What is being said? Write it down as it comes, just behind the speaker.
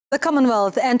The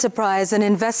Commonwealth Enterprise and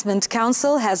Investment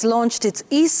Council has launched its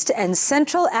East and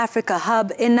Central Africa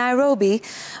Hub in Nairobi,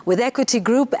 with Equity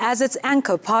Group as its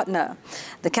anchor partner.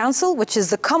 The council, which is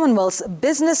the Commonwealth's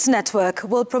business network,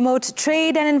 will promote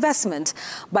trade and investment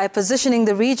by positioning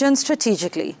the region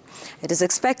strategically. It is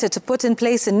expected to put in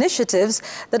place initiatives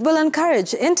that will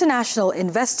encourage international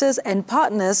investors and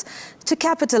partners to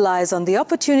capitalize on the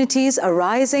opportunities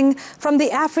arising from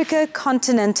the Africa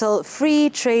Continental Free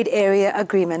Trade Area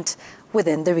Agreement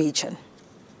within the region.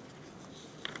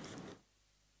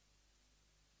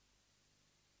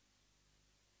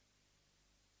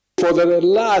 For the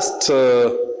last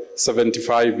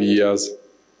 75 years,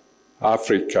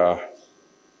 Africa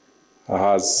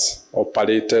has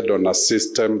operated on a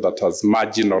system that has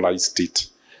marginalized it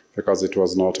because it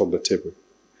was not on the table.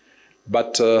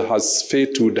 But as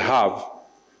fate would have,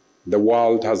 the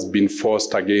world has been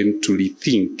forced again to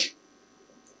rethink,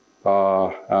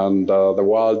 and the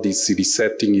world is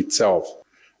resetting itself.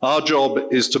 Our job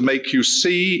is to make you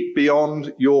see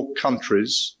beyond your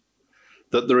countries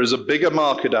that there is a bigger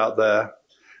market out there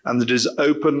and that is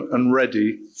open and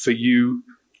ready for you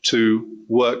to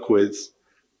work with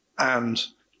and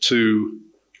to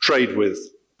trade with.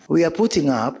 We are putting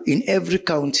up in every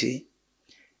county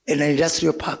an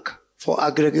industrial park for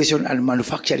aggregation and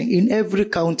manufacturing in every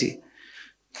county,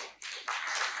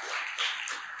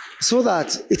 so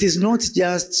that it is not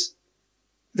just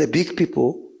the big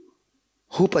people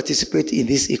who participate in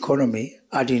this economy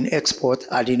and in export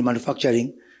and in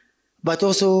manufacturing, but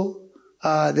also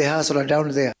the hustler down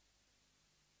there.